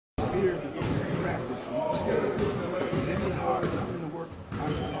here to practice each day, is it hard coming to work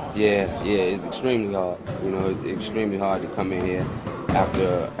after a loss? Yeah, it's extremely hard. You know, it's extremely hard to come in here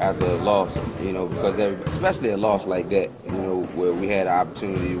after a loss. You know, because especially a loss like that. You know, where we had an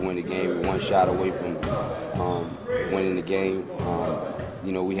opportunity to win the game, we're one shot away from winning the game.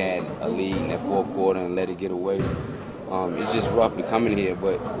 You know, we had a lead in that fourth quarter and let it get away. It's just rough to come in here,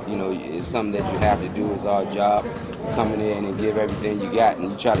 but you know, it's something that you have to do. It's our job. Coming in and give everything you got,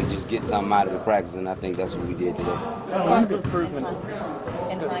 and you try to just get something out of the practice, and I think that's what we did today. Kind of improvement.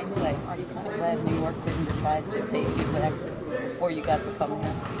 In hindsight, are you kind of glad New York didn't decide to take you back before you got to come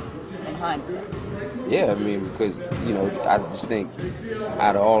here? In hindsight. Yeah, I mean, because you know, I just think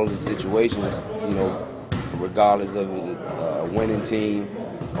out of all the situations, you know, regardless of is it a winning team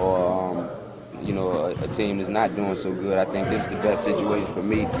or you know, a team that's not doing so good, I think this is the best situation for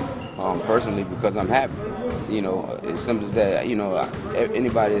me personally because I'm happy. You know, it's simple as that. You know,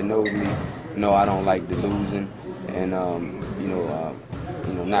 anybody that knows me know I don't like the losing and you know,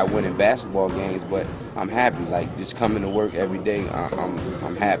 not winning basketball games. But I'm happy. Like just coming to work every day,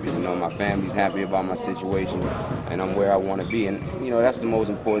 I'm happy. You know, my family's happy about my situation, and I'm where I want to be. And you know, that's the most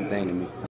important thing to me.